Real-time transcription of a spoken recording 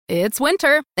It's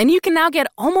winter, and you can now get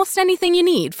almost anything you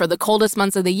need for the coldest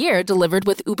months of the year delivered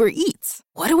with Uber Eats.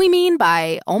 What do we mean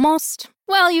by almost?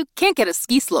 Well, you can't get a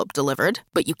ski slope delivered,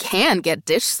 but you can get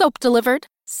dish soap delivered.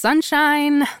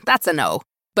 Sunshine, that's a no.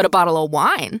 But a bottle of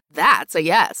wine, that's a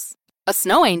yes. A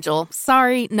snow angel,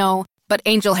 sorry, no. But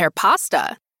angel hair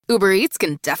pasta, Uber Eats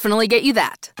can definitely get you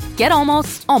that. Get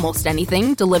almost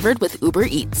anything delivered with Uber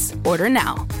Eats. Order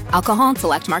now. Alcohol and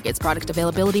select markets. Product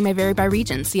availability may vary by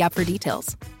region. See app for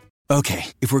details. Okay,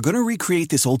 if we're gonna recreate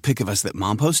this old pic of us that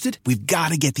Mom posted, we've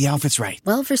gotta get the outfits right.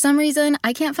 Well, for some reason,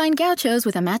 I can't find gauchos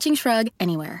with a matching shrug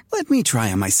anywhere. Let me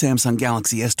try on my Samsung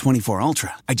Galaxy S24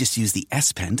 Ultra. I just use the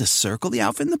S Pen to circle the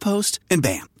outfit in the post, and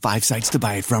bam, 5 sites to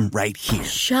buy it from right here.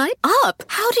 Shut up!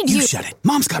 How did you... You shut it.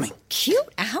 Mom's coming.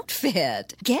 Cute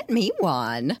outfit. Get me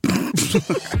one.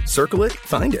 Circle it,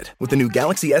 find it. With the new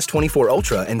Galaxy S24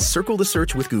 Ultra and Circle the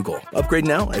Search with Google. Upgrade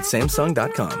now at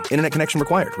Samsung.com. Internet connection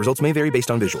required. Results may vary based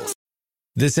on visuals.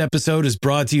 This episode is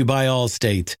brought to you by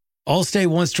Allstate. Allstate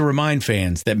wants to remind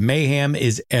fans that mayhem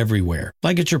is everywhere,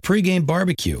 like at your pregame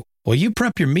barbecue. While you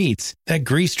prep your meats, that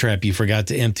grease trap you forgot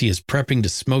to empty is prepping to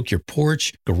smoke your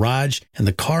porch, garage, and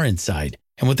the car inside.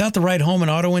 And without the right home and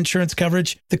auto insurance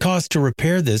coverage, the cost to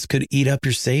repair this could eat up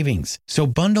your savings. So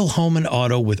bundle home and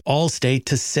auto with Allstate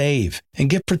to save and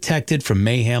get protected from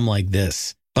mayhem like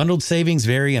this. Bundled savings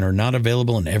vary and are not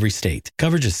available in every state.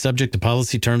 Coverage is subject to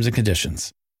policy terms and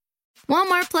conditions.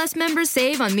 Walmart Plus members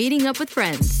save on meeting up with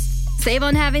friends. Save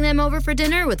on having them over for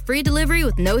dinner with free delivery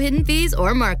with no hidden fees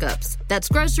or markups. That's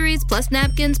groceries, plus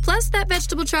napkins, plus that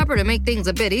vegetable chopper to make things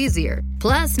a bit easier.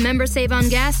 Plus, members save on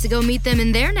gas to go meet them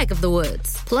in their neck of the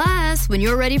woods. Plus, when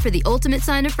you're ready for the ultimate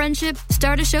sign of friendship,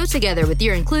 start a show together with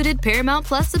your included Paramount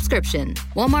Plus subscription.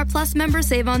 Walmart Plus members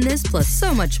save on this plus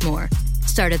so much more.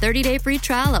 Start a 30-day free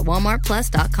trial at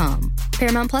walmartplus.com.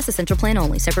 Paramount Plus Essential Plan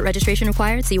only. Separate registration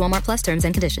required. See Walmart Plus terms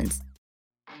and conditions.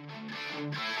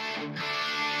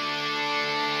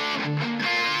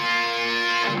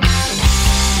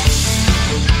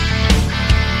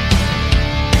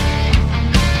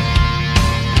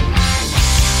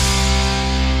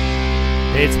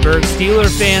 Pittsburgh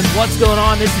Steelers fans, what's going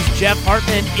on? This is Jeff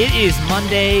Hartman. It is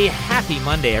Monday. Happy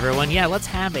Monday, everyone. Yeah, let's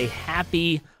have a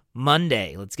happy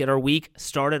Monday. Let's get our week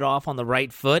started off on the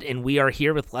right foot, and we are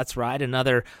here with Let's Ride,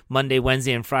 another Monday,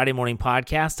 Wednesday, and Friday morning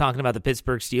podcast talking about the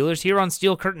Pittsburgh Steelers here on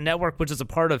Steel Curtain Network, which is a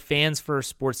part of Fans First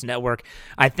Sports Network.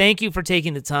 I thank you for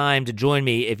taking the time to join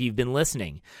me if you've been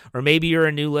listening, or maybe you're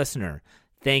a new listener.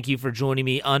 Thank you for joining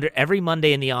me under every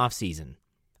Monday in the offseason.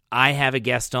 I have a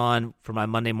guest on for my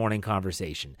Monday morning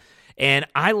conversation. And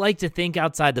I like to think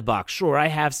outside the box. Sure, I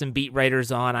have some beat writers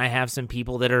on. I have some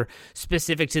people that are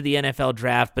specific to the NFL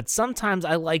draft. But sometimes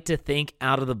I like to think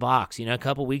out of the box. You know, a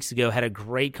couple weeks ago, had a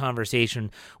great conversation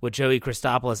with Joey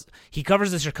Christopoulos. He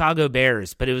covers the Chicago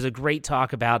Bears, but it was a great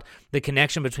talk about the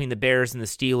connection between the Bears and the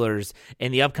Steelers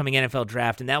and the upcoming NFL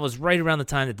draft. And that was right around the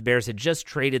time that the Bears had just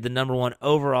traded the number 1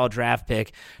 overall draft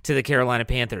pick to the Carolina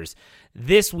Panthers.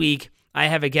 This week, I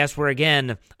have a guest where,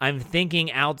 again, I'm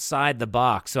thinking outside the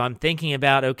box. So I'm thinking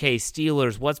about, okay,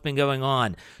 Steelers, what's been going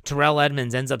on? Terrell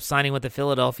Edmunds ends up signing with the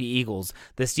Philadelphia Eagles.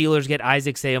 The Steelers get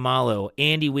Isaac Seumalo,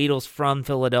 Andy Weedle's from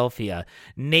Philadelphia,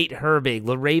 Nate Herbig,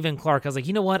 LaRaven Clark. I was like,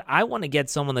 you know what? I want to get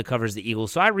someone that covers the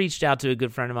Eagles. So I reached out to a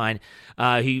good friend of mine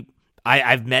who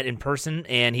I've met in person,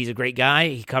 and he's a great guy.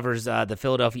 He covers the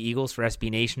Philadelphia Eagles for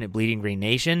SB Nation at Bleeding Green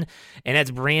Nation, and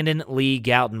that's Brandon Lee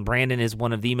Gouton. Brandon is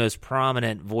one of the most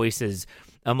prominent voices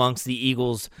amongst the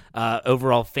Eagles'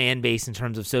 overall fan base in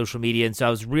terms of social media, and so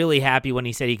I was really happy when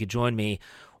he said he could join me.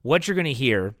 What you're going to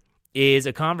hear is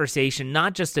a conversation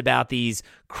not just about these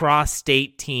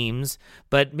cross-state teams,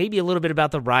 but maybe a little bit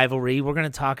about the rivalry. We're going to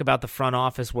talk about the front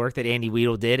office work that Andy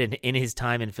Weidl did in his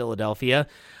time in Philadelphia.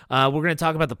 We're going to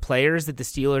talk about the players that the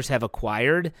Steelers have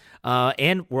acquired,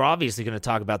 and we're obviously going to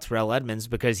talk about Terrell Edmunds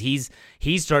because he's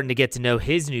starting to get to know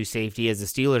his new safety as the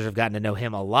Steelers have gotten to know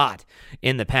him a lot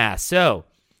in the past. So,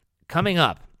 coming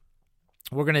up,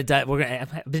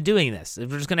 I've been doing this.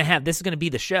 This is going to be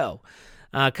the show.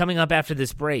 Coming up after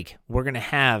this break, we're going to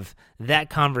have that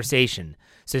conversation.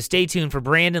 So stay tuned for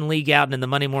Brandon Lee Gouton and the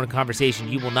Monday Morning Conversation.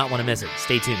 You will not want to miss it.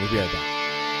 Stay tuned. We'll be right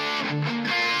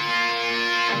back.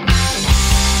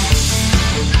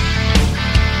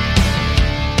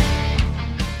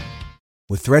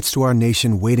 With threats to our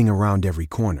nation waiting around every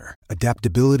corner,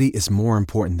 adaptability is more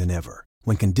important than ever.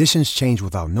 When conditions change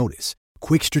without notice,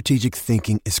 quick strategic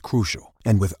thinking is crucial.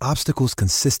 And with obstacles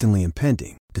consistently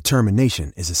impending,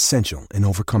 determination is essential in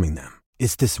overcoming them.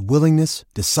 It's this willingness,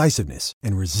 decisiveness,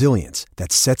 and resilience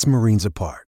that sets Marines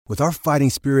apart. With our fighting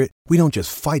spirit, we don't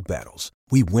just fight battles,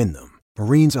 we win them.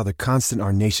 Marines are the constant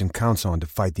our nation counts on to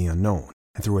fight the unknown.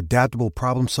 And through adaptable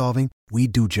problem solving, we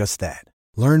do just that.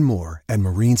 Learn more at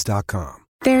marines.com.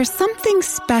 There's something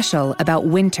special about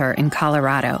winter in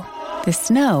Colorado. The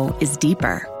snow is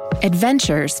deeper.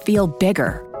 Adventures feel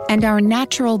bigger. And our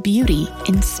natural beauty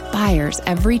inspires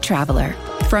every traveler.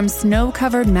 From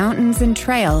snow-covered mountains and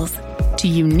trails to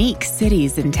unique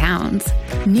cities and towns,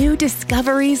 new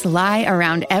discoveries lie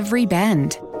around every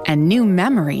bend and new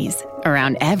memories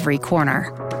around every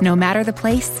corner. No matter the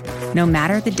place, no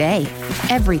matter the day,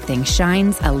 everything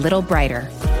shines a little brighter.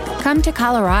 Come to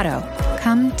Colorado.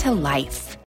 Come to life.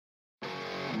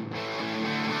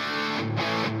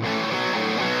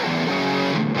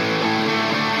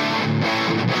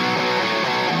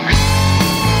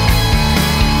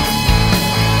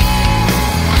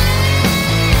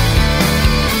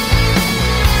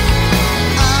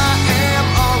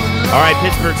 All right,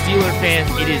 Pittsburgh Steelers fans,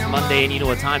 it is Monday, and you know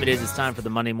what time it is. It's time for the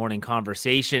Monday Morning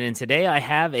Conversation, and today I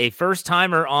have a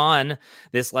first-timer on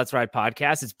this Let's Ride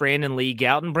podcast. It's Brandon Lee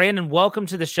Gouton. Brandon, welcome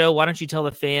to the show. Why don't you tell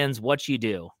the fans what you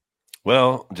do?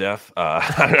 Well, Jeff,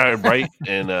 I write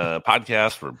in a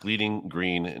podcast for Bleeding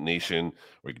Green Nation,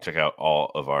 where you can check out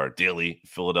all of our daily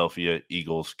Philadelphia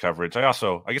Eagles coverage. I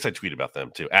guess I tweet about them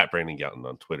too, at Brandon Gouton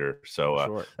on Twitter. So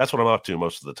Sure. That's what I'm up to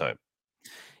most of the time.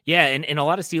 Yeah, and a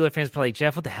lot of Steelers fans are like,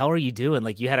 Jeff, what the hell are you doing?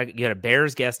 Like, you had a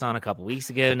Bears guest on a couple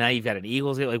weeks ago. Now you've got an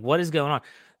Eagles. Like, what is going on?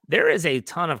 There is a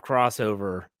ton of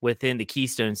crossover within the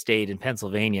Keystone State in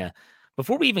Pennsylvania.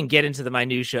 Before we even get into the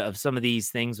minutia of some of these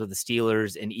things with the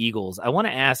Steelers and Eagles, I want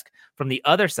to ask from the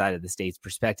other side of the state's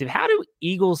perspective, how do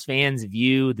Eagles fans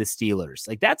view the Steelers?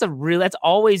 Like, that's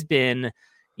always been,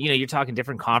 you're talking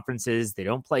different conferences. They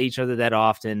don't play each other that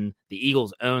often. The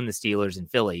Eagles own the Steelers in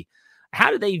Philly.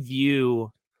 How do they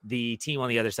view the team on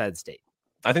the other side of the state?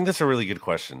 I think that's a really good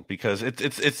question, because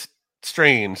it's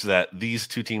strange that these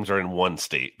two teams are in one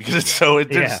state, because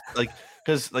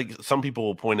because some people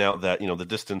will point out that the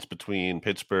distance between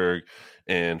Pittsburgh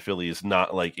and Philly is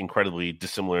not like incredibly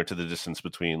dissimilar to the distance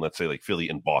between, let's say, like Philly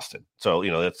and Boston. So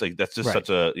that's just such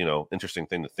a interesting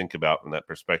thing to think about from that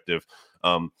perspective.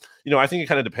 I think it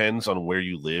kind of depends on where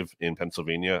you live in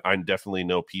Pennsylvania. I definitely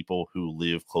know people who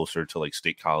live closer to like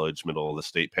State College, middle of the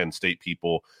state, Penn State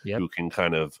people who can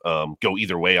kind of go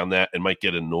either way on that and might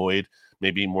get annoyed.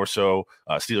 Maybe more so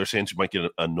Steelers fans who might get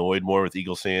annoyed more with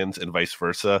Eagles fans, and vice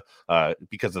versa,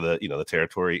 because of the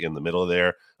territory in the middle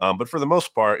there. But for the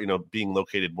most part, being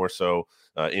located more so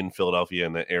in Philadelphia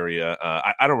in the area,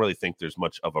 I don't really think there's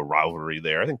much of a rivalry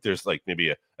there. I think there's like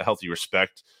maybe a healthy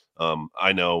respect.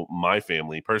 I know my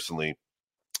family personally,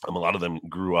 a lot of them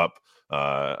grew up,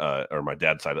 or my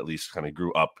dad's side at least, kind of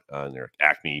grew up near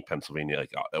Acme, Pennsylvania,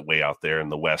 like way out there in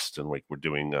the West, and like we're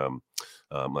doing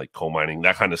like coal mining,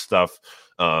 that kind of stuff,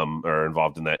 are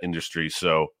involved in that industry.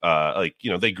 So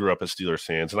they grew up as Steelers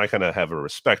fans, and I kind of have a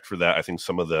respect for that. I think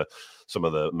some of the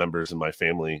members in my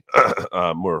family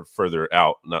more further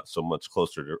out, not so much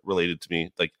closer related to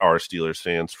me, like are Steelers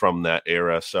fans from that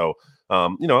era. So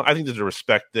I think there's a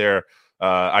respect there.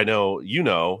 I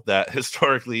know that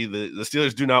historically the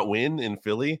Steelers do not win in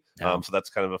Philly, so that's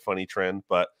kind of a funny trend.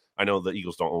 But I know the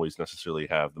Eagles don't always necessarily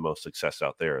have the most success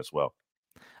out there as well.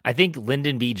 I think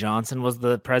Lyndon B. Johnson was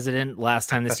the president last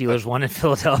time the Steelers won in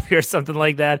Philadelphia or something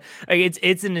like that. Like,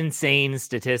 it's an insane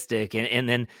statistic. And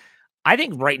then I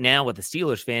think right now with the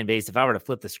Steelers fan base, if I were to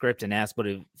flip the script and ask what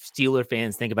do Steeler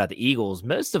fans think about the Eagles,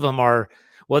 most of them are,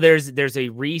 well, there's a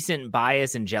recent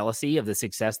bias and jealousy of the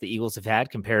success the Eagles have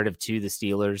had comparative to the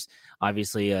Steelers.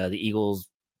 Obviously, the Eagles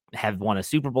have won a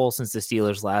Super Bowl since the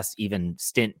Steelers' last even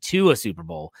stint to a Super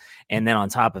Bowl. And then on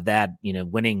top of that,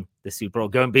 winning the Super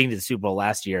Bowl, being to the Super Bowl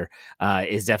last year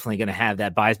is definitely going to have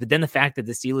that bias. But then the fact that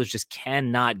the Steelers just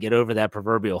cannot get over that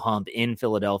proverbial hump in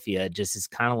Philadelphia just is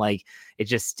kind of like, it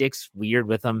just sticks weird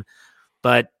with them.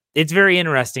 But it's very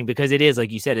interesting because it is,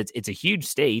 like you said, it's a huge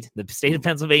state. The state of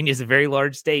Pennsylvania is a very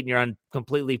large state, and you're on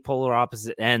completely polar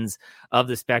opposite ends of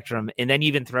the spectrum. And then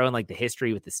even throw in like the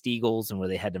history with the Steagles and where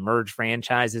they had to merge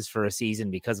franchises for a season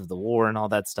because of the war and all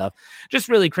that stuff. Just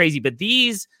really crazy. But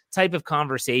these type of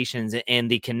conversations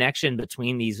and the connection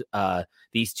between these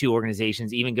two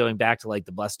organizations, even going back to like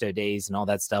the Blesto days and all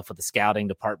that stuff with the scouting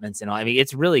departments and all, I mean,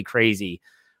 it's really crazy.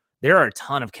 There are a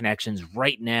ton of connections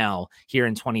right now here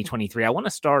in 2023. I want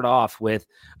to start off with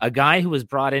a guy who was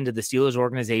brought into the Steelers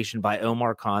organization by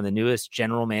Omar Khan, the newest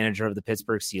general manager of the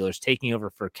Pittsburgh Steelers, taking over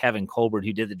for Kevin Colbert,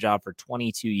 who did the job for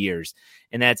 22 years.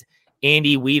 And that's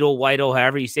Andy Weidel,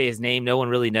 however you say his name, no one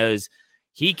really knows.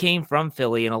 He came from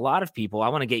Philly, and a lot of people, I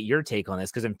want to get your take on this,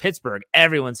 because in Pittsburgh,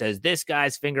 everyone says this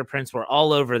guy's fingerprints were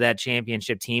all over that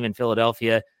championship team in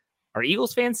Philadelphia. Are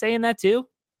Eagles fans saying that too?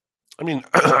 I mean,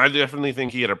 I definitely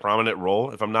think he had a prominent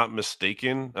role. If I'm not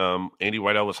mistaken, Andy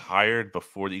Weidel was hired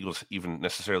before the Eagles even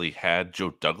necessarily had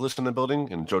Joe Douglas in the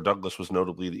building, and Joe Douglas was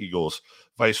notably the Eagles'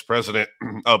 vice president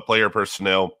of player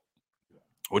personnel,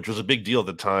 which was a big deal at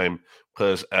the time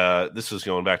because this is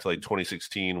going back to like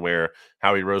 2016, where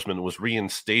Howie Roseman was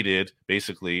reinstated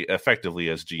basically effectively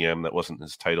as GM. That wasn't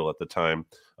his title at the time.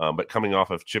 But coming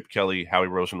off of Chip Kelly, Howie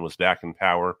Roseman was back in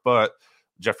power. But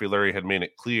Jeffrey Lurie had made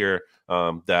it clear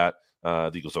that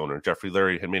the Eagles owner, Jeffrey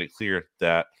Lurie, had made it clear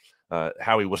that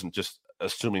Howie wasn't just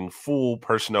assuming full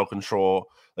personnel control.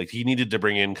 Like he needed to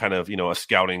bring in kind of, a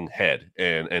scouting head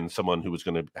and someone who was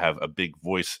going to have a big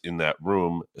voice in that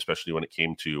room, especially when it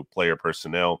came to player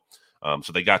personnel.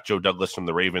 So they got Joe Douglas from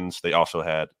the Ravens. They also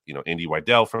had, Andy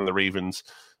Weidel from the Ravens.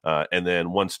 And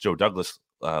then once Joe Douglas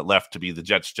left to be the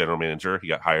Jets general manager, he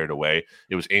got hired away.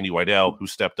 It was Andy Weidel who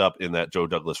stepped up in that Joe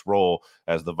Douglas role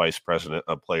as the vice president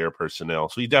of player personnel.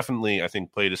 So he definitely, I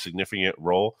think, played a significant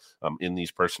role in these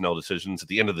personnel decisions. At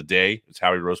the end of the day, it's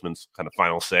Howie Roseman's kind of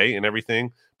final say in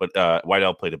everything, but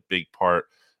Weidel played a big part.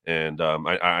 And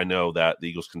I know that the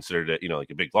Eagles considered it,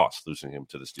 like a big loss losing him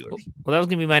to the Steelers. Well, that was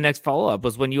going to be my next follow-up,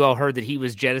 was when you all heard that he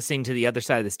was jettisoning to the other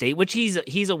side of the state, which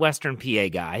he's a Western PA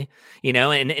guy,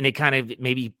 and it kind of,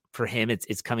 maybe for him,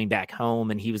 it's coming back home,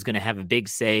 and he was going to have a big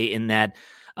say in that,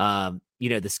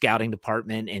 the scouting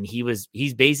department, and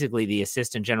he's basically the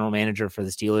assistant general manager for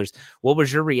the Steelers. What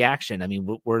was your reaction? I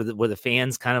mean, were the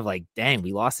fans kind of like, dang,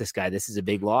 we lost this guy, this is a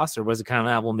big loss, or was it kind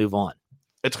of, we'll move on?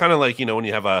 It's kind of like, when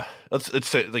you have let's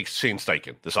say like Shane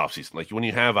Steichen this offseason, like when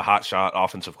you have a hotshot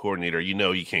offensive coordinator, you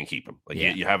can't keep him. Like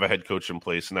you have a head coach in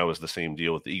place, and that was the same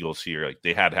deal with the Eagles here. Like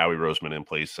they had Howie Roseman in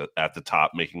place at the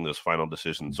top making those final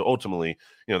decisions. So ultimately,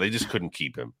 they just couldn't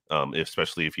keep him,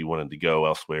 especially if he wanted to go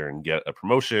elsewhere and get a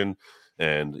promotion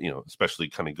and, especially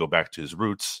kind of go back to his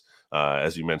roots,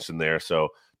 as you mentioned there. So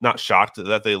not shocked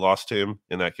that they lost him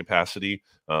in that capacity.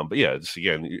 But yeah, just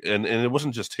again, and it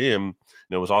wasn't just him.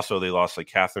 It was also, they lost like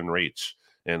Catherine Rach,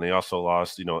 and they also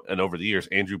lost, and over the years,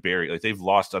 Andrew Berry. Like they've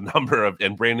lost a number of,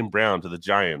 and Brandon Brown to the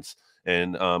Giants,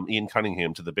 and Ian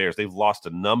Cunningham to the Bears. They've lost a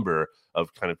number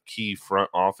of kind of key front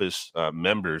office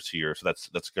members here. So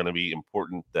that's going to be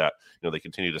important that, they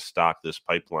continue to stock this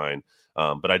pipeline.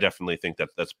 But I definitely think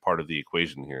that that's part of the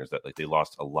equation here, is that like they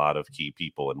lost a lot of key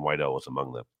people, and Weidel was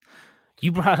among them.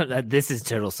 You brought up, this is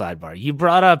total sidebar. You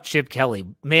brought up Chip Kelly.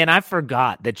 Man, I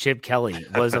forgot that Chip Kelly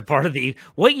was a part of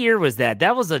what year was that?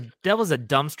 That was a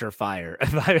dumpster fire,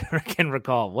 if I can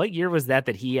recall. What year was that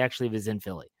he actually was in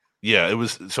Philly? Yeah, it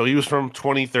was. So he was from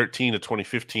 2013 to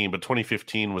 2015, but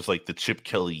 2015 was like the Chip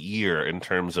Kelly year in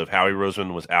terms of Howie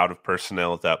Roseman was out of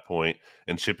personnel at that point,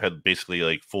 and Chip had basically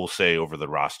like full say over the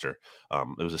roster.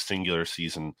 It was a singular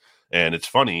season. And it's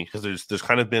funny because there's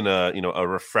kind of been a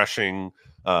refreshing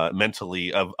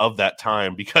mentally of that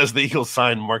time, because the Eagles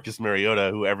signed Marcus Mariota,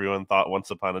 who everyone thought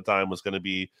once upon a time was going to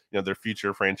be their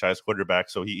future franchise quarterback.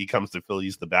 So he comes to Philly,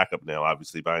 he's the backup now,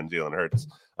 obviously behind Jalen Hurts.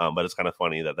 But it's kind of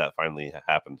funny that finally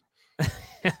happened.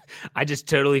 I just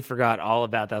totally forgot all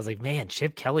about that. I was like, man,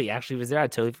 Chip Kelly actually was there. I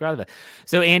totally forgot about that.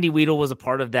 So Andy Weidel was a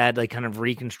part of that, like kind of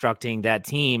reconstructing that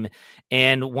team.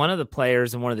 And one of the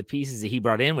players and one of the pieces that he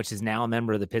brought in, which is now a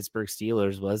member of the Pittsburgh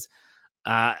Steelers, was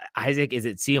Isaac. Is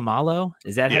it Seumalo?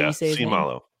 Is that how you say his name?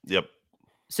 Seumalo. Yep.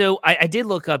 So I did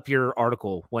look up your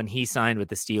article when he signed with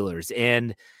the Steelers,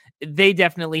 and they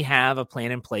definitely have a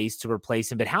plan in place to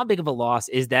replace him. But how big of a loss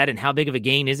is that, and how big of a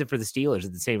gain is it for the Steelers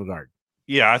in the same regard?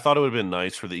 Yeah, I thought it would have been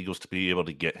nice for the Eagles to be able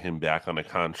to get him back on a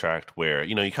contract where,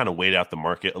 you kind of wait out the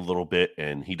market a little bit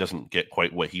and he doesn't get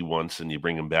quite what he wants, and you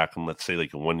bring him back on, let's say,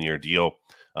 like a 1-year deal.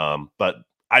 But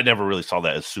I never really saw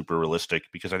that as super realistic,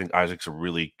 because I think Isaac's a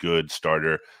really good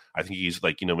starter. I think he's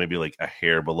like, maybe like a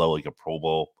hair below like a Pro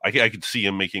Bowl. I could see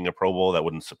him making a Pro Bowl. That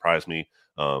wouldn't surprise me.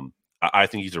 I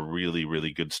think he's a really,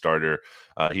 really good starter.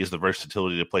 He has the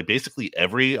versatility to play basically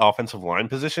every offensive line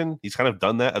position. He's kind of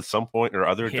done that at some point or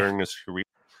other during his career.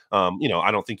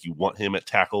 I don't think you want him at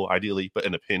tackle ideally, but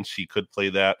in a pinch, he could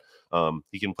play that.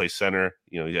 He can play center.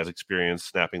 He has experience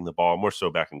snapping the ball, more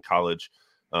so back in college.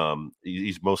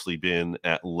 He's mostly been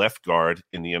at left guard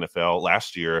in the NFL.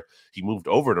 Last year, he moved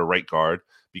over to right guard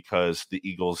because the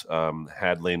Eagles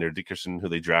had Lander Dickerson, who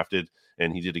they drafted,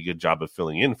 and he did a good job of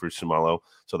filling in for Seumalo.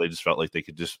 So they just felt like they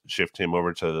could just shift him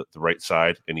over to the right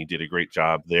side, and he did a great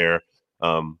job there.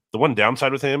 The one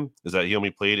downside with him is that he only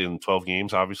played in 12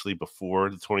 games, obviously, before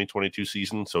the 2022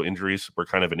 season. So injuries were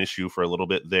kind of an issue for a little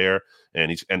bit there. And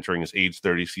he's entering his age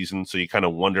 30 season. So you kind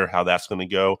of wonder how that's going to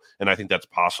go. And I think that's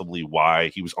possibly why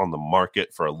he was on the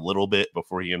market for a little bit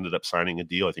before he ended up signing a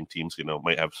deal. I think teams,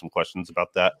 might have some questions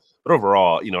about that. But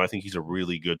overall, I think he's a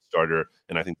really good starter.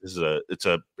 And I think this is it's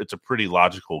a pretty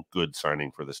logical, good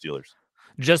signing for the Steelers.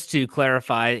 Just to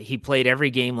clarify, he played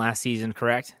every game last season,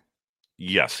 correct?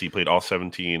 Yes, he played all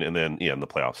 17, and then in the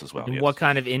playoffs as well. And yes. What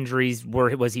kind of injuries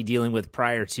was he dealing with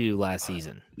prior to last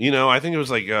season? I think it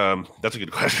was like that's a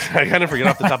good question. I kind of forget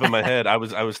off the top of my head. I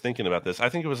was thinking about this. I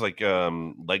think it was like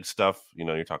leg stuff.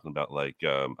 You're talking about like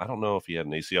I don't know if he had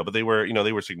an ACL, but they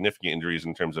were significant injuries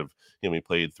in terms of he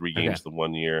played 3 games the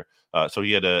 1 year. So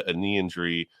he had a knee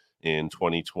injury in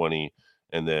 2020.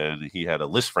 And then he had a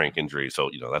Lisfranc injury,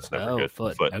 so that's never good.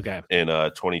 Foot. Okay. In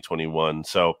 2021.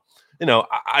 So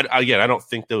I don't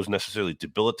think those necessarily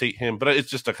debilitate him, but it's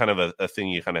just a kind of a thing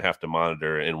you kind of have to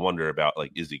monitor and wonder about,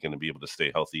 like, is he going to be able to stay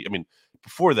healthy? I mean,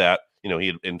 before that, he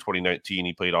had, in 2019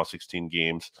 he played all 16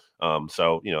 games.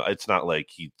 So it's not like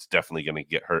he's definitely going to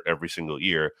get hurt every single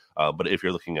year. But if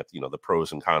you're looking at the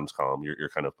pros and cons column, you're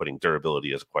kind of putting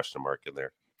durability as a question mark in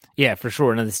there. Yeah, for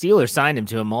sure. Now the Steelers signed him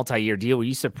to a multi-year deal. Were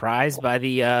you surprised by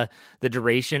the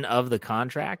duration of the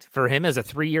contract for him as a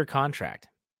 3-year contract?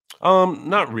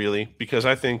 Not really, because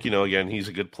I think, again, he's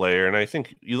a good player. And I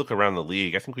think you look around the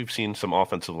league, I think we've seen some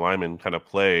offensive linemen kind of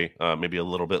play maybe a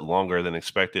little bit longer than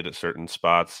expected at certain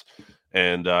spots.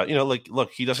 And,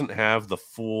 look, he doesn't have the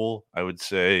full, I would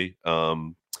say,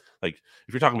 like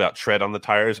if you're talking about tread on the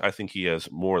tires, I think he has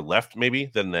more left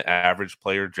maybe than the average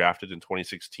player drafted in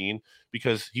 2016,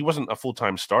 because he wasn't a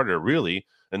full-time starter really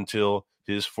until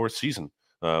his 4th season.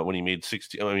 When he made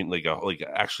 60, I mean, like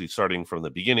actually starting from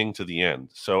the beginning to the end.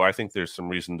 So I think there's some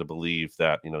reason to believe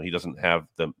that, he doesn't have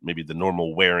maybe the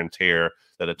normal wear and tear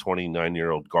that a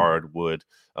 29-year-old guard would.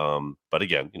 But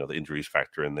again, the injuries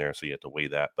factor in there, so you have to weigh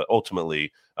that. But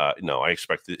ultimately, no, I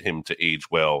expected him to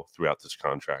age well throughout this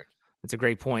contract. That's a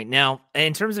great point. Now,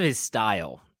 in terms of his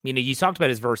style, you talked about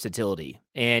his versatility,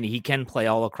 and he can play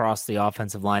all across the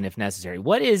offensive line if necessary.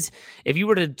 What is, if you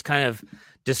were to kind of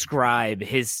describe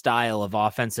his style of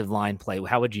offensive line play,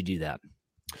 how would you do that?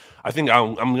 I think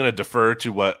I'm going to defer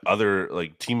to what other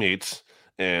teammates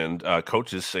and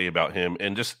coaches say about him,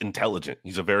 and just intelligent.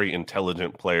 He's a very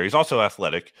intelligent player. He's also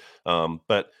athletic,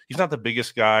 but he's not the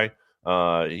biggest guy.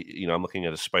 I'm looking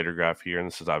at a spider graph here, and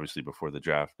this is obviously before the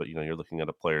draft, but you're looking at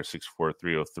a player 6'4",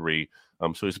 303.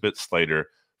 So he's a bit slighter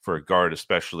for a guard,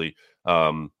 especially.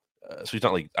 So he's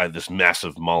not like this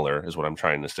massive mauler is what I'm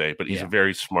trying to say, but he's a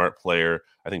very smart player.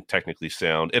 I think technically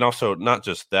sound, and also not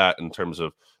just that in terms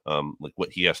of like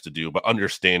what he has to do, but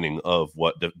understanding of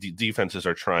what the defenses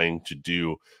are trying to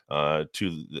do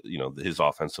to his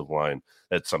offensive line.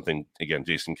 That's something, again,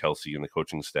 Jason Kelsey and the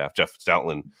coaching staff, Jeff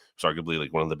Stoutland, who's arguably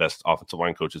like one of the best offensive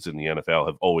line coaches in the NFL,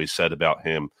 have always said about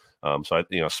him. So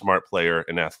smart player,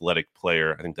 an athletic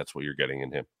player. I think that's what you're getting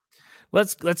in him.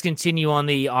 Let's continue on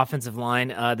the offensive line.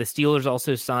 The Steelers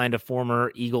also signed a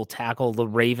former Eagle tackle,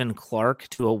 LaRaven Clark,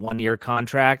 to a 1-year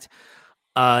contract.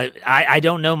 I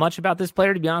don't know much about this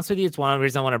player, to be honest with you. It's one of the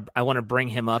reasons I want to bring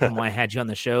him up and why I had you on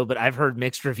the show. But I've heard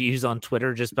mixed reviews on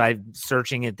Twitter just by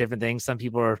searching at different things. Some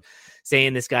people are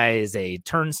saying this guy is a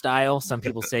turnstile. Some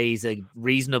people say he's a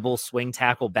reasonable swing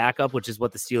tackle backup, which is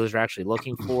what the Steelers are actually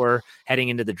looking for heading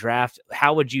into the draft.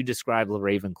 How would you describe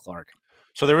LaRaven Clark?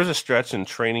 So there was a stretch in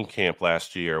training camp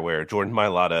last year where Jordan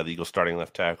Mailata, the Eagles starting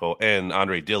left tackle, and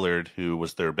Andre Dillard, who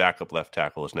was their backup left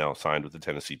tackle, is now signed with the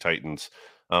Tennessee Titans.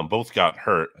 Both got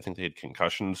hurt. I think they had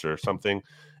concussions or something.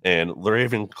 And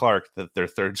LaRaven Clark, their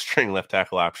 3rd string left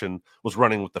tackle option, was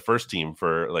running with the first team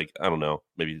for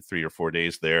maybe 3 or 4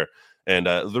 days there. And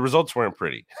the results weren't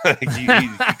pretty. he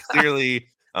clearly,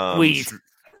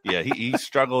 he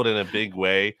struggled in a big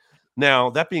way. Now,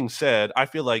 that being said, I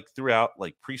feel like throughout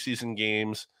preseason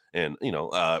games and,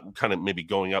 kind of maybe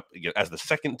going up again as the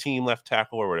 2nd team left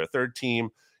tackle or a 3rd team,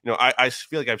 I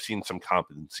feel like I've seen some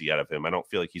competency out of him. I don't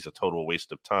feel like he's a total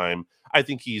waste of time. I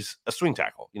think he's a swing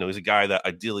tackle. He's a guy that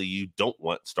ideally you don't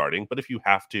want starting, but if you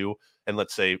have to, and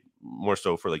let's say more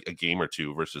so for like a game or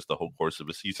two versus the whole course of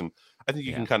a season, I think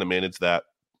you can kind of manage that.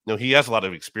 He has a lot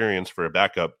of experience for a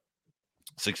backup.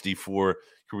 64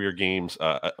 career games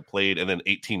played, and then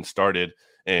 18 started,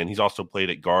 and he's also played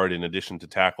at guard in addition to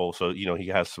tackle, so he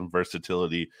has some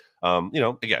versatility.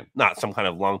 Again, not some kind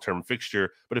of long-term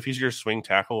fixture, but if he's your swing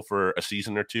tackle for a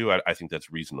season or two, I think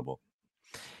that's reasonable.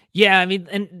 Yeah, I mean,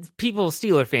 and people,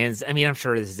 Steeler fans, I mean, I'm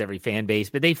sure this is every fan base,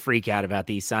 but they freak out about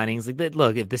these signings. Like,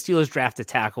 look, if the Steelers draft a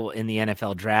tackle in the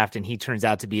NFL draft and he turns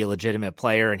out to be a legitimate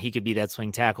player and he could be that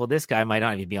swing tackle, this guy might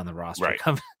not even be on the roster Right.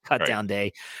 come cut Right. down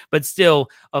day, but still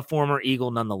a former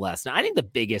Eagle nonetheless. Now, I think the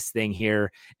biggest thing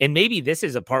here, and maybe this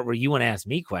is a part where you want to ask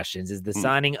me questions, is the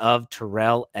signing of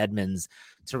Terrell Edmunds.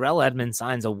 Terrell Edmunds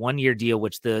signs a 1-year deal,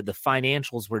 which the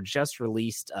financials were just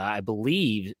released, I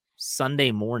believe,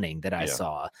 Sunday morning that I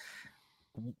saw.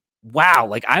 Wow.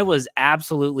 Like, I was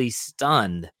absolutely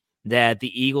stunned that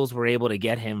the Eagles were able to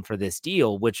get him for this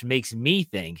deal, which makes me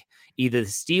think either the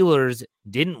Steelers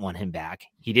didn't want him back.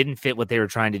 He didn't fit what they were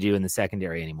trying to do in the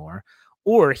secondary anymore,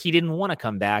 or he didn't want to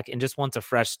come back and just wants a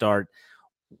fresh start.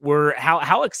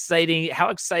 How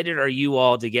excited are you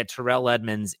all to get Terrell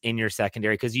Edmunds in your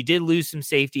secondary? Because you did lose some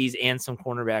safeties and some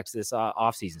cornerbacks this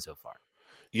offseason so far.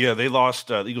 Yeah, they lost.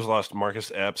 The Eagles lost Marcus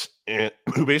Epps,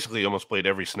 who basically almost played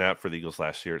every snap for the Eagles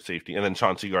last year at safety, and then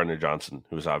Chauncey Gardner-Johnson,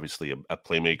 who was obviously a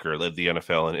playmaker, led the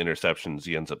NFL in interceptions.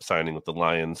 He ends up signing with the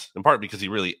Lions, in part because he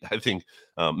really, I think,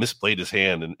 misplayed his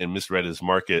hand and misread his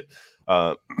market.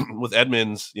 With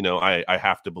Edmunds, I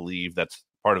have to believe that's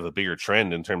part of a bigger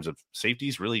trend in terms of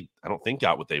safeties. Really, I don't think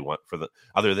got what they want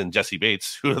other than Jesse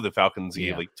Bates, who the Falcons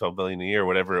gave like $12 billion a year,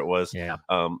 whatever it was. Yeah.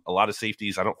 A lot of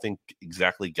safeties, I don't think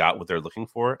exactly got what they're looking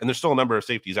for. And there's still a number of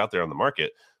safeties out there on the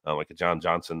market, like a John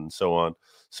Johnson and so on.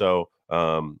 So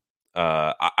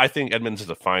I think Edmunds is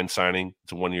a fine signing.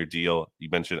 It's a 1-year deal. You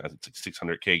mentioned it's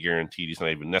like $600K guaranteed. He's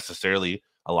not even necessarily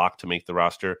a lock to make the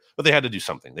roster, but they had to do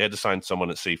something. They had to sign someone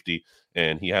at safety,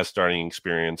 and he has starting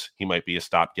experience. He might be a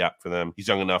stopgap for them. He's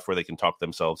young enough where they can talk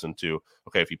themselves into,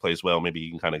 okay, if he plays well, maybe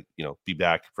he can kind of, be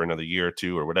back for another year or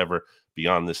two or whatever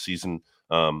beyond this season.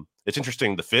 It's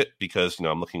interesting the fit because,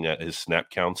 I'm looking at his snap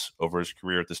counts over his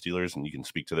career at the Steelers, and you can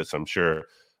speak to this, I'm sure.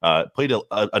 Played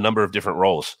a number of different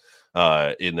roles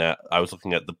in that. I was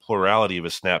looking at the plurality of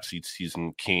his snaps each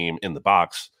season came in the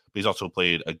box, but he's also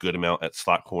played a good amount at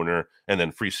slot corner and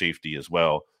then free safety as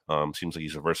well. Seems like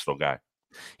he's a versatile guy.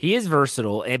 He is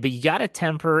versatile, but you got to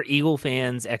temper Eagle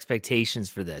fans' expectations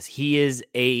for this.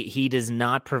 He does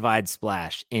not provide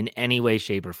splash in any way,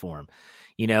 shape, or form.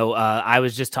 I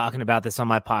was just talking about this on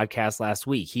my podcast last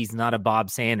week. He's not a Bob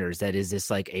Sanders that is just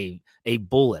like a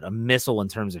bullet, a missile in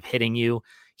terms of hitting you.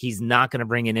 He's not going to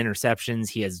bring in interceptions.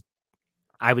 He has,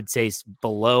 I would say,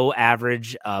 below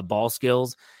average ball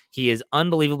skills. He is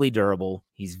unbelievably durable.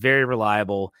 He's very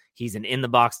reliable. He's an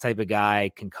in-the-box type of guy,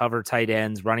 can cover tight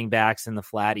ends, running backs in the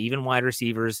flat, even wide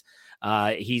receivers.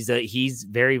 He's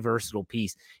very versatile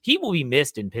piece. He will be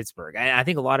missed in Pittsburgh. I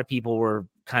think a lot of people were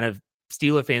kind of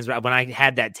Steeler fans when I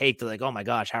had that take. They're like, oh, my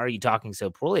gosh, how are you talking so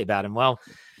poorly about him? Well,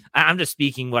 I'm just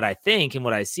speaking what I think and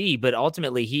what I see, but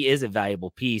ultimately he is a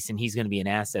valuable piece, and he's going to be an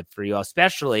asset for you,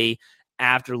 especially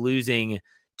after losing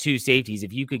two safeties.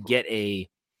 If you could get a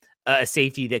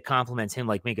safety that complements him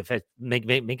like Minka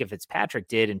Fitzpatrick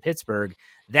did in Pittsburgh,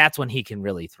 that's when he can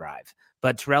really thrive.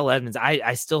 But Terrell Edmunds,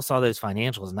 I still saw those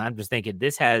financials, and I'm just thinking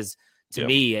this has, to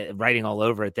me, writing all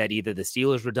over it that either the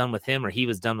Steelers were done with him or he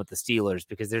was done with the Steelers,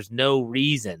 because there's no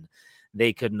reason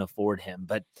they couldn't afford him.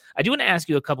 But I do want to ask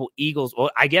you a couple Eagles.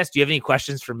 Well, I guess, do you have any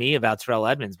questions for me about Terrell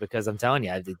Edmunds? Because I'm telling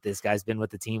you, this guy's been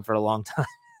with the team for a long time.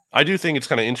 I do think it's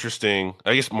kind of interesting.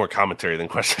 I guess more commentary than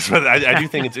questions, but I do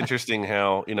think it's interesting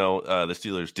how, the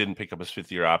Steelers didn't pick up his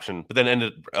 5th-year option, but then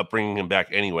ended up bringing him back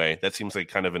anyway. That seems like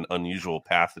kind of an unusual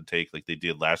path to take, like they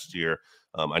did last year.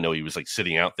 I know he was like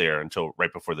sitting out there until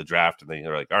right before the draft, and they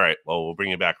were like, all right, well, we'll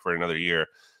bring him back for another year.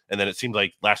 And then it seemed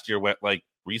like last year went like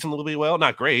reasonably well,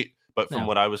 not great, but from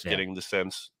what I was getting the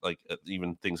sense, like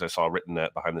even things I saw written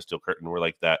at Behind the Steel Curtain were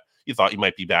like that. You thought he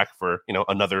might be back for,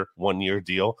 another 1-year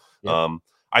deal. Yeah.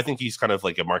 I think he's kind of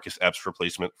like a Marcus Epps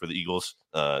replacement for the Eagles.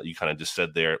 You kind of just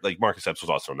said there, like Marcus Epps was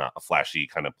also not a flashy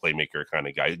kind of playmaker kind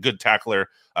of guy, a good tackler,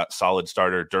 solid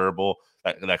starter, durable.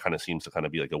 That kind of seems to kind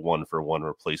of be like a 1-for-1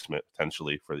 replacement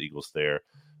potentially for the Eagles there.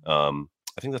 I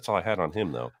think that's all I had on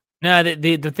him though. No,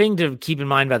 the thing to keep in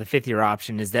mind about the 5th-year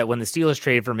option is that when the Steelers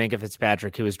traded for Minka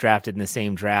Fitzpatrick, who was drafted in the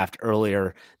same draft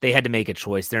earlier, they had to make a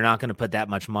choice. They're not going to put that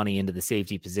much money into the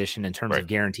safety position in terms of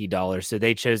guaranteed dollars. So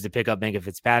they chose to pick up Minka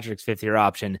Fitzpatrick's 5th-year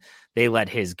option. They let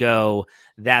his go.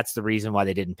 That's the reason why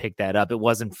they didn't pick that up. It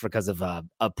wasn't because of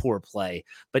a poor play.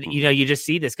 But, you just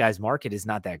see this guy's market is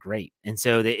not that great. And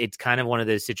so it's kind of one of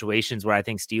those situations where I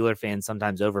think Steeler fans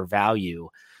sometimes overvalue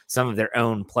some of their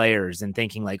own players and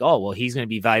thinking like, oh, well, he's going to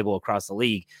be valuable across the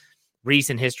league.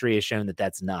 Recent history has shown that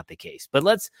that's not the case. But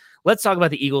let's talk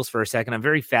about the Eagles for a second. I'm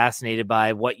very fascinated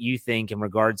by what you think in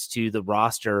regards to the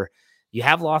roster. You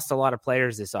have lost a lot of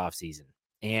players this offseason,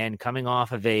 and coming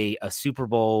off of a Super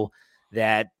Bowl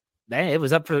that It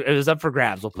was up for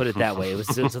grabs. We'll put it that way.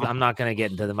 I'm not going to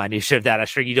get into the minutia of that. I'm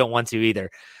sure you don't want to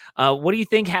either. What do you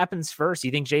think happens first? Do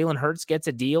you think Jalen Hurts gets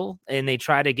a deal and they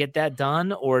try to get that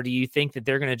done? Or do you think that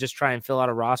they're going to just try and fill out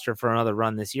a roster for another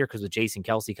run this year? Because with Jason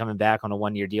Kelce coming back on a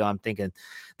 1-year deal, I'm thinking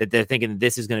that they're thinking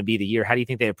this is going to be the year. How do you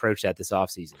think they approach that this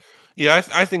offseason? Yeah,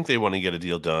 I think they want to get a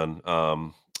deal done.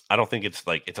 I don't think it's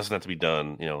like it doesn't have to be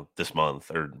done, this month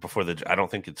or before I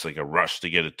don't think it's like a rush to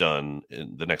get it done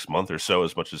in the next month or so,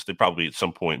 as much as they probably at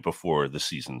some point before the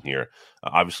season here.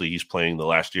 Obviously, he's playing the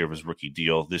last year of his rookie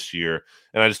deal this year,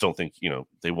 and I just don't think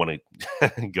they want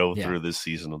to go through this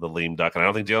season of the lame duck. And I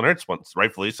don't think Jalen Hurts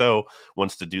rightfully so,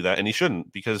 wants to do that, and he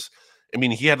shouldn't because. I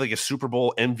mean, he had like a Super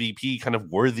Bowl MVP kind of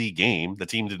worthy game. The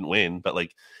team didn't win, but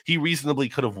like he reasonably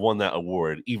could have won that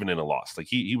award even in a loss. Like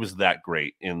he was that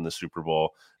great in the Super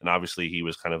Bowl. And obviously he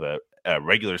was kind of a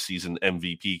regular season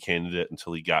MVP candidate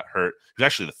until he got hurt. He was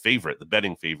actually the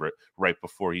betting favorite right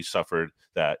before he suffered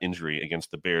that injury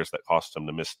against the Bears that cost him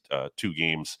to miss 2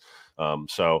 games.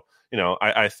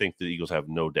 I think the Eagles have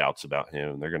no doubts about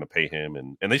him. They're going to pay him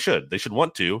and they should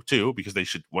want to too, because they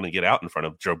should want to get out in front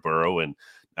of Joe Burrow and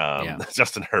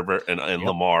Justin Herbert and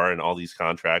Lamar and all these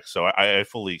contracts. So I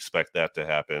fully expect that to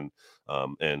happen.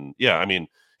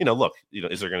 Look,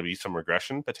 is there going to be some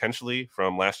regression potentially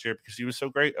from last year because he was so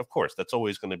great? Of course, that's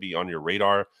always going to be on your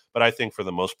radar. But I think for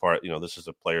the most part, this is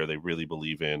a player they really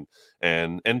believe in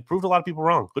and proved a lot of people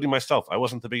wrong, including myself. I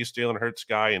wasn't the biggest Jalen Hurts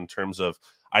guy in terms of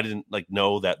I didn't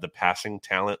know that the passing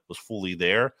talent was fully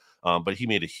there. But he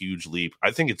made a huge leap.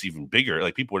 I think it's even bigger.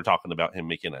 Like people were talking about him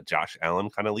making a Josh Allen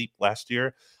kind of leap last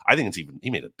year. I think he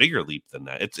made a bigger leap than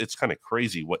that. It's kind of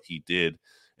crazy what he did.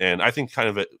 And I think kind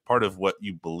of part of what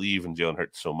you believe in Jalen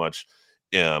Hurts so much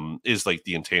is like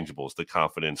the intangibles, the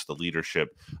confidence, the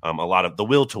leadership, a lot of the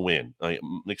will to win.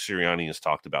 Nick Sirianni has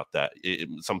talked about that.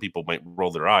 Some people might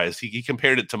roll their eyes. He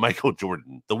compared it to Michael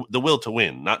Jordan, the will to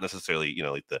win, not necessarily,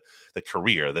 like the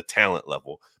career, the talent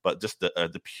level, but just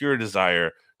the pure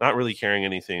desire, not really caring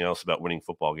anything else about winning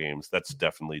football games. That's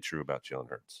definitely true about Jalen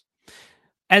Hurts.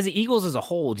 As the Eagles as a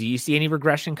whole, do you see any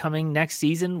regression coming next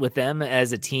season with them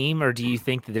as a team, or do you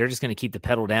think that they're just going to keep the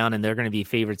pedal down and they're going to be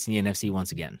favorites in the NFC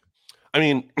once again? I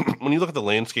mean, when you look at the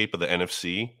landscape of the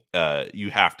NFC,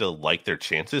 you have to like their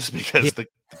chances because the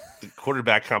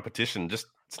quarterback competition it's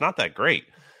not that great.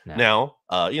 No.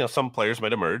 Now, some players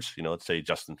might emerge. Let's say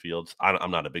Justin Fields.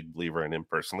 I'm not a big believer in him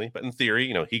personally, but in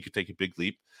theory, he could take a big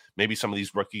leap. Maybe some of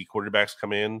these rookie quarterbacks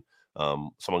come in.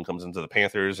 Someone comes into the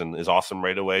Panthers and is awesome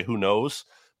right away. Who knows?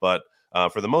 But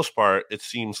for the most part, it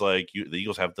seems like the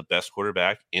Eagles have the best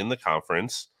quarterback in the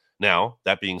conference. Now,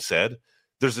 that being said,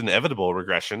 there's inevitable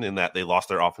regression in that they lost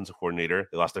their offensive coordinator.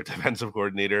 They lost their defensive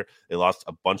coordinator. They lost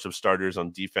a bunch of starters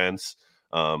on defense.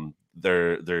 They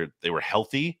were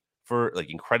healthy for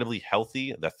incredibly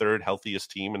healthy, the third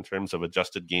healthiest team in terms of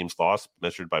adjusted games lost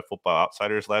measured by Football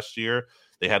Outsiders last year.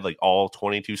 They had all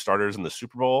 22 starters in the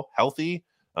Super Bowl healthy,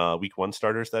 week 1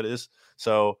 starters, that is.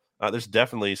 So there's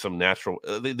definitely some natural.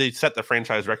 They set the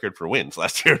franchise record for wins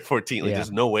last year at 14.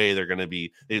 There's no way they're going to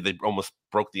be. They almost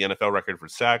broke the NFL record for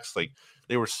sacks.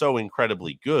 They were so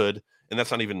incredibly good, and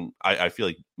that's not even. I feel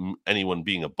like anyone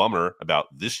being a bummer about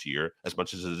this year as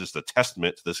much as it's just a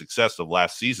testament to the success of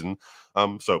last season.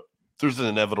 So there's an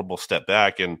inevitable step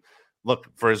back, and look,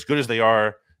 for as good as they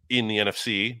are in the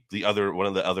NFC, one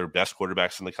of the other best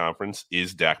quarterbacks in the conference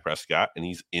is Dak Prescott, and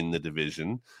he's in the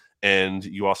division. And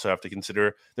you also have to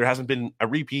consider there hasn't been a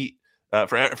repeat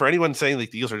for anyone saying the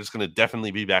Eagles are just going to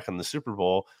definitely be back in the Super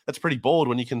Bowl. That's pretty bold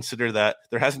when you consider that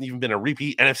there hasn't even been a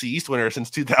repeat NFC East winner since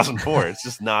 2004. It's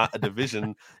just not a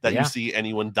division that you see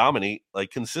anyone dominate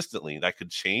consistently. That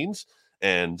could change.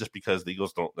 And just because the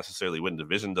Eagles don't necessarily win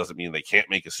division doesn't mean they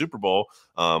can't make a Super Bowl.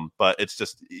 But it's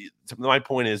just my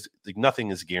point is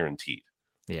nothing is guaranteed.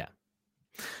 Yeah.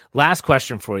 Last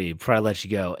question for you before I let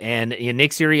you go. And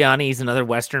Nick Sirianni is another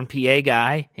Western PA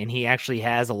guy, and he actually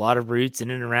has a lot of roots in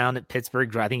and around at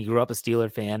Pittsburgh. I think he grew up a Steeler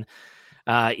fan.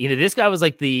 This guy was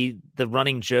like the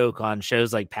running joke on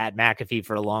shows like Pat McAfee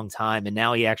for a long time, and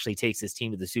now he actually takes his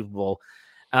team to the Super Bowl.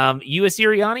 You a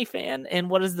Sirianni fan, and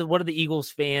what do the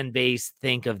Eagles fan base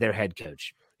think of their head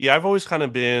coach? Yeah, I've always kind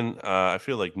of been, I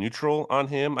feel like neutral on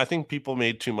him. I think people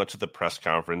made too much of the press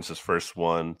conference, his first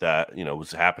one that,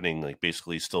 was happening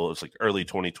basically still, it was early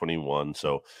 2021.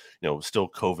 So, still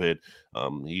COVID.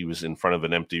 He was in front of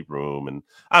an empty room and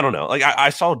I don't know.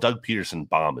 I saw Doug Peterson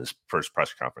bomb his first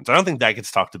press conference. I don't think that gets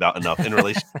talked about enough in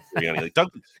relation to Sirianni.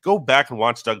 Go back and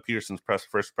watch Doug Peterson's first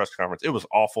press conference. It was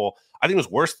awful. I think it was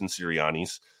worse than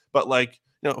Sirianni's, but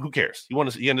who cares?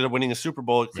 He ended up winning a Super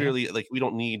Bowl. Clearly, like, we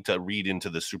don't need to read into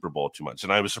the Super Bowl too much.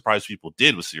 And I was surprised people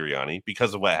did with Sirianni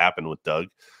because of what happened with Doug.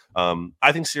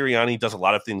 I think Sirianni does a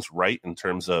lot of things right in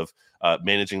terms of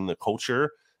managing the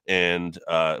culture, and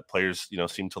players,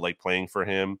 seem to like playing for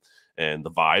him. And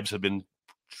the vibes have been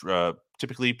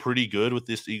typically pretty good with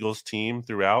this Eagles team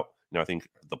throughout. I think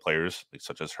the players, like,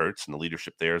 such as Hurts, and the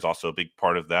leadership there is also a big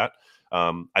part of that.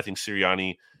 I think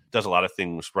Sirianni does a lot of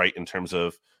things right in terms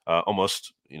of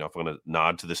almost, if I'm going to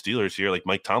nod to the Steelers here, like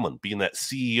Mike Tomlin being that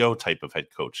CEO type of head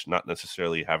coach, not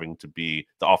necessarily having to be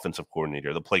the offensive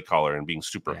coordinator, the play caller, and being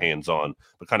super hands-on,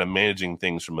 but kind of managing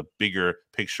things from a bigger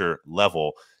picture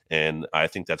level. And I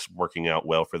think that's working out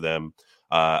well for them.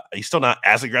 He's still not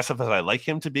as aggressive as I like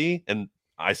him to be. And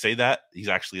I say that he's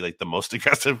actually like the most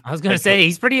aggressive. I was going to say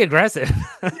he's pretty aggressive.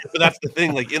 But that's the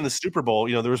thing. Like, in the Super Bowl,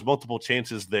 there was multiple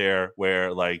chances there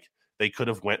where, like, they could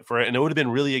have went for it, and it would have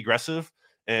been really aggressive.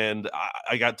 And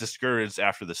I got discouraged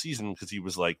after the season because he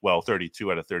was like, well,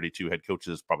 32 out of 32 head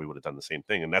coaches probably would have done the same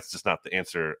thing. And that's just not the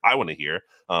answer I want to hear.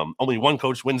 Only one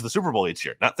coach wins the Super Bowl each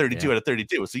year, not 32 out of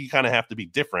 32. So you kind of have to be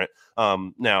different.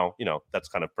 Now, that's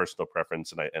kind of personal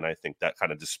preference. And I think that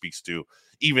kind of just speaks to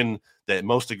even the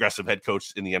most aggressive head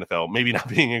coach in the NFL, maybe not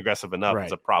being aggressive enough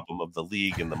is a problem of the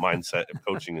league and the mindset of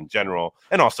coaching in general.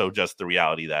 And also just the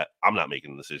reality that I'm not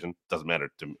making a decision. Doesn't matter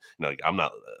to me. Like, I'm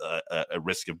not at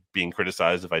risk of being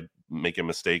criticized if I make a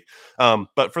mistake.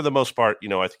 But for the most part, I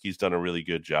think he's done a really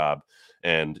good job.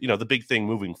 And, the big thing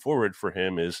moving forward for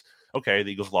him is, okay,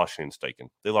 the Eagles lost Shane Steichen.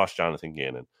 They lost Jonathan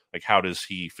Gannon. Like, how does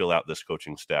he fill out this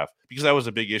coaching staff? Because that was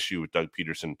a big issue with Doug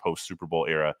Peterson post-Super Bowl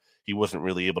era. He wasn't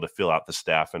really able to fill out the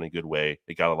staff in a good way.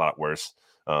 It got a lot worse.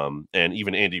 And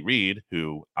even Andy Reid,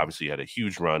 who obviously had a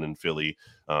huge run in Philly,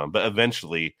 but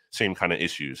eventually same kind of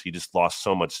issues. He just lost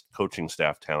so much coaching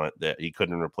staff talent that he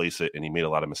couldn't replace it, and he made a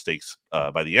lot of mistakes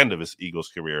by the end of his Eagles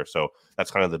career. So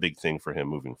that's kind of the big thing for him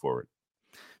moving forward.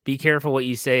 Be careful what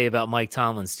you say about Mike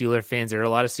Tomlin. Steeler fans, there are a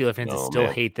lot of Steeler fans that still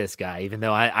hate this guy, even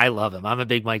though I love him. I'm a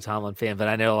big Mike Tomlin fan, but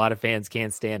I know a lot of fans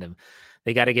can't stand him.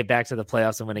 They got to get back to the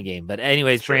playoffs and win a game. But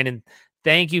anyways, sure. Brandon,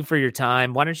 thank you for your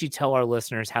time. Why don't you tell our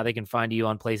listeners how they can find you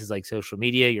on places like social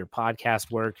media, your podcast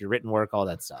work, your written work, all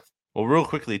that stuff? Well, real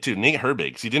quickly, too, Nate Herbig,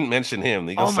 because you didn't mention him.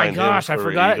 Oh, my gosh, I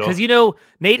forgot. Because,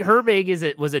 Nate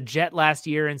Herbig was a Jet last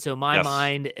year, and so my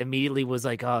mind immediately was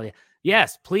like, oh, yeah.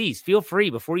 Yes, please feel free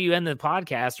before you end the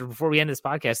podcast or before we end this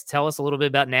podcast, tell us a little bit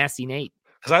about Nasty Nate.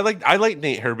 Because I like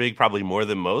Nate Herbig probably more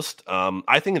than most.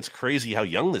 I think it's crazy how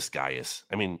young this guy is.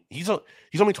 I mean, he's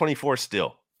only 24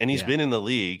 still, and he's been in the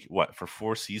league for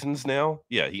 4 seasons now.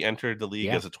 Yeah, he entered the league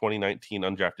as a 2019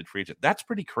 undrafted free agent. That's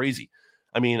pretty crazy.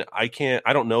 I mean, I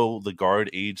don't know the guard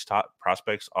age top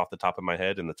prospects off the top of my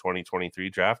head in the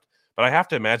 2023 draft. But I have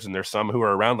to imagine there's some who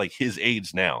are around like his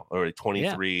age now, or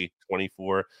 23,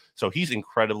 24. So he's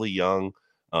incredibly young.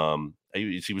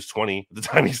 He was 20 at the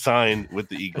time he signed with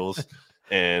the Eagles.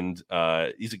 And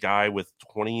he's a guy with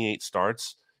 28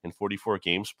 starts and 44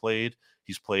 games played.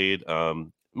 He's played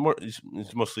he's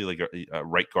mostly like a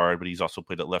right guard, but he's also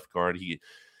played at left guard. He's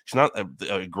not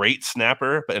a great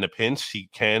snapper, but in a pinch, he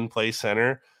can play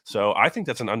center. So I think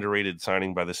that's an underrated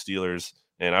signing by the Steelers.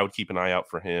 And I would keep an eye out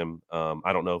for him.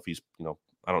 I don't know if he's,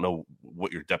 I don't know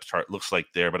what your depth chart looks like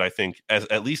there, but I think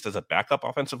at least as a backup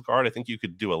offensive guard, I think you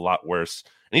could do a lot worse.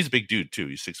 And he's a big dude too.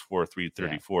 He's 6'4",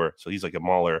 334. Yeah. So he's like a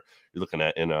mauler you're looking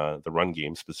at in the run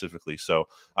game specifically. So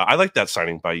I like that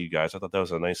signing by you guys. I thought that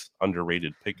was a nice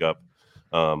underrated pickup.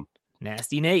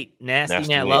 Nasty Nate.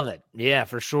 I love it. Yeah,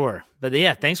 for sure. But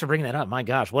yeah, thanks for bringing that up. My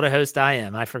gosh, what a host I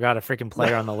am. I forgot a freaking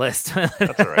player on the list.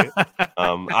 That's all right.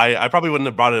 I probably wouldn't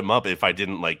have brought him up if I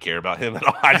didn't care about him at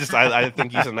all. I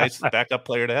think he's a nice backup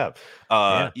player to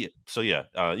have. So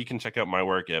you can check out my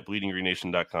work at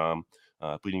bleedinggreennation.com,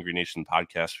 Bleeding Green Nation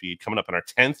podcast feed, coming up in our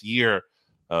 10th year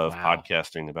of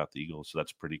podcasting about the Eagles. So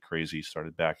that's pretty crazy.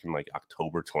 Started back in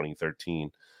October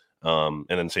 2013. And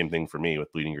then same thing for me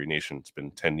with Bleeding Green Nation. It's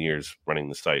been 10 years running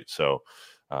the site. So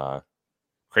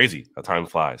crazy how time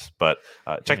flies. But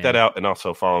check that out, and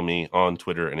also follow me on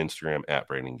Twitter and Instagram at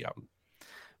Brandon Gowton.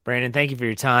 Brandon, thank you for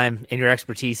your time and your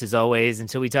expertise as always.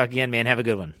 Until we talk again, man, have a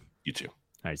good one. You too.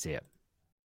 All right, see ya.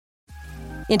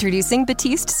 Introducing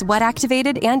Batiste Sweat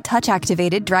Activated and Touch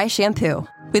Activated Dry Shampoo.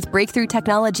 With breakthrough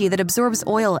technology that absorbs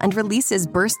oil and releases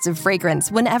bursts of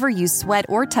fragrance whenever you sweat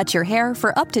or touch your hair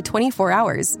for up to 24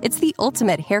 hours, it's the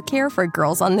ultimate hair care for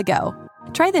girls on the go.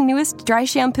 Try the newest dry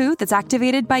shampoo that's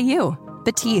activated by you.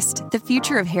 Batiste, the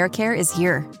future of hair care is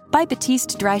here. Buy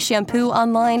Batiste Dry Shampoo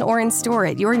online or in store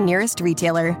at your nearest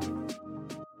retailer.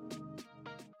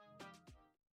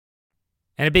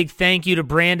 And a big thank you to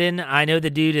Brandon. I know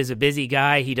the dude is a busy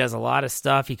guy. He does a lot of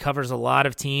stuff. He covers a lot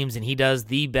of teams, and he does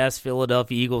the best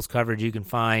Philadelphia Eagles coverage you can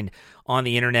find on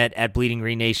the internet at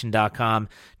bleedinggreennation.com.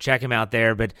 Check him out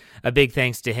there. But a big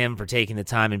thanks to him for taking the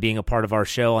time and being a part of our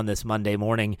show on this Monday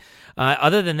morning.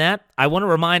 Other than that, I want to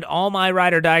remind all my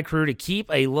Ride or Die crew to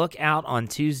keep a lookout on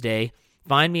Tuesday.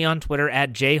 Find me on Twitter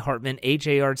at jhartman,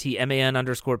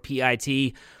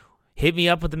 HARTMAN_PIT. Hit me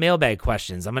up with the mailbag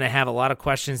questions. I'm going to have a lot of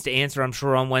questions to answer, I'm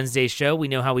sure, on Wednesday's show. We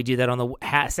know how we do that on the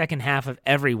second half of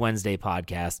every Wednesday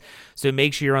podcast. So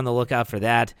make sure you're on the lookout for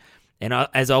that. And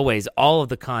as always, all of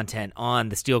the content on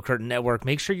the Steel Curtain Network,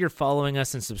 make sure you're following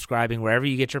us and subscribing wherever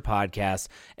you get your podcasts,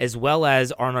 as well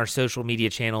as on our social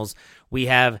media channels. We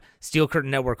have Steel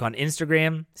Curtain Network on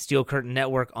Instagram, Steel Curtain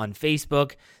Network on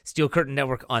Facebook, Steel Curtain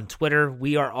Network on Twitter.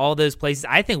 We are all those places.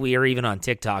 I think we are even on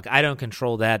TikTok. I don't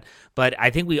control that, but I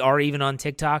think we are even on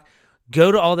TikTok. Go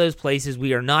to all those places.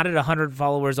 We are not at 100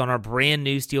 followers on our brand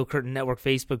new Steel Curtain Network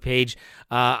Facebook page.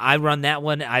 I run that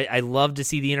one. I love to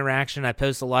see the interaction. I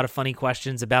post a lot of funny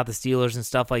questions about the Steelers and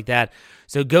stuff like that.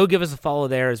 So go give us a follow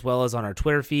there, as well as on our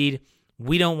Twitter feed.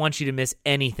 We don't want you to miss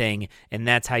anything, and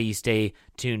that's how you stay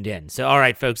tuned in. So, all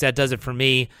right, folks, that does it for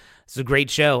me. It's a great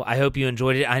show. I hope you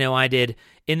enjoyed it. I know I did.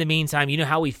 In the meantime, you know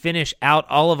how we finish out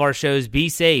all of our shows. Be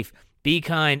safe. Be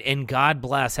kind, and God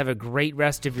bless. Have a great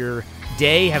rest of your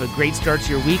day. Have a great start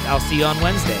to your week. I'll see you on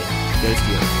Wednesday. Go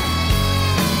Steelers.